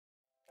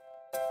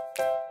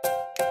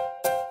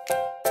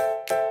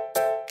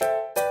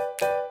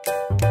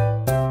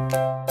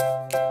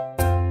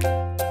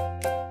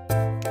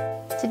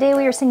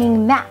are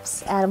singing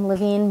Maps, Adam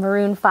Levine,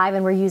 Maroon 5,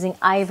 and we're using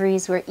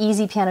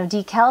IVOREEZ Piano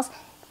Decals,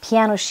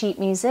 piano sheet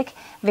music.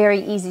 Very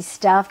easy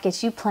stuff,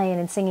 gets you playing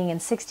and singing in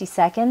 60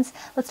 seconds.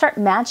 Let's start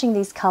matching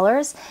these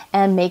colors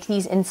and make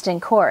these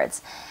instant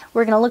chords.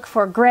 We're going to look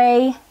for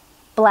gray,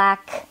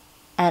 black,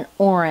 and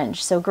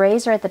orange. So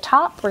grays are at the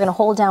top. We're going to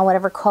hold down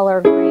whatever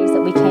color grays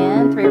that we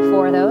can, 3 or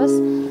 4 of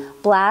those.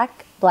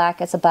 Black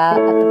is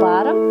about at the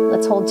bottom.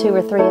 Let's hold 2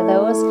 or 3 of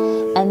those.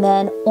 And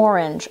then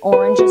orange.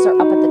 Oranges are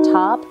up at the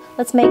top.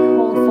 Let's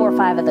hold 4 or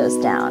 5 of those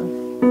down.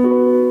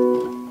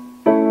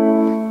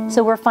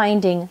 So we're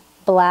finding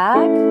black,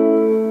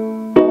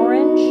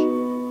 orange,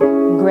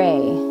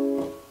 gray.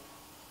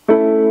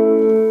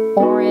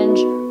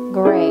 Orange,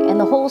 gray. And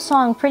the whole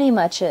song pretty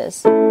much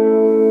is,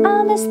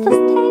 I miss the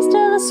taste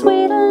of the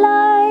sweet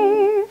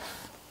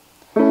life.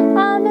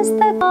 I miss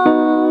the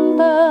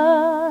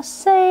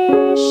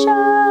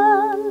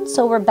conversation.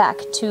 So we're back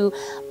to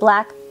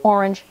black,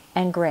 orange,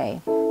 and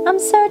gray. I'm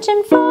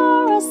searching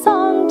for a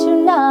song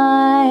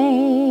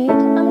tonight.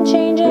 I'm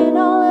changing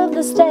all of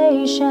the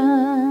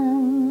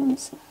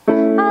stations.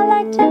 I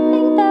like to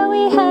think that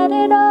we had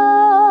it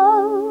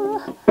all.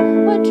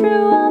 We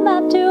drew a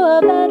map to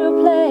a better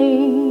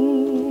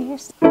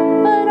place.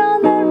 But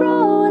on that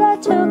road I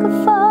took a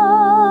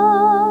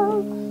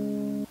fall.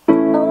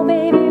 Oh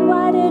baby,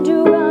 why did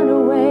you run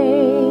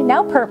away?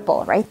 Now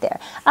purple, right there.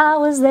 I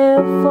was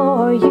there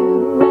for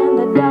you in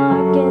the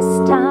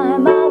darkest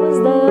time. I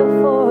was there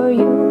for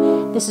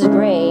you. This is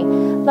gray.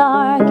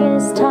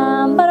 Darkest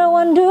time, but I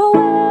wonder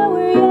where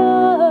were you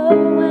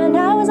when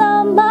I was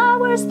on my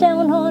worst,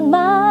 down on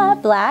my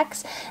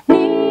black's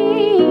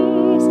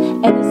knees.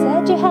 And you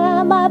said you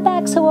had my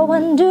back, so I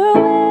wonder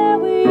where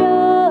were you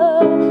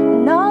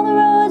when all the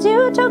roads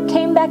you took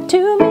came back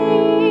to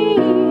me.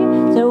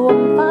 So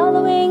I'm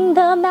following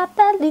the map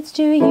that leads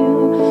to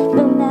you,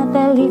 the map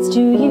that leads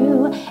to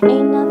you.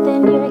 Ain't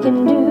nothing you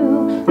can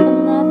do, the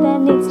map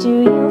that leads to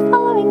you.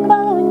 Following,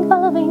 following,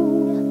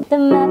 following the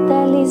map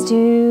that leads to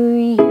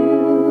you.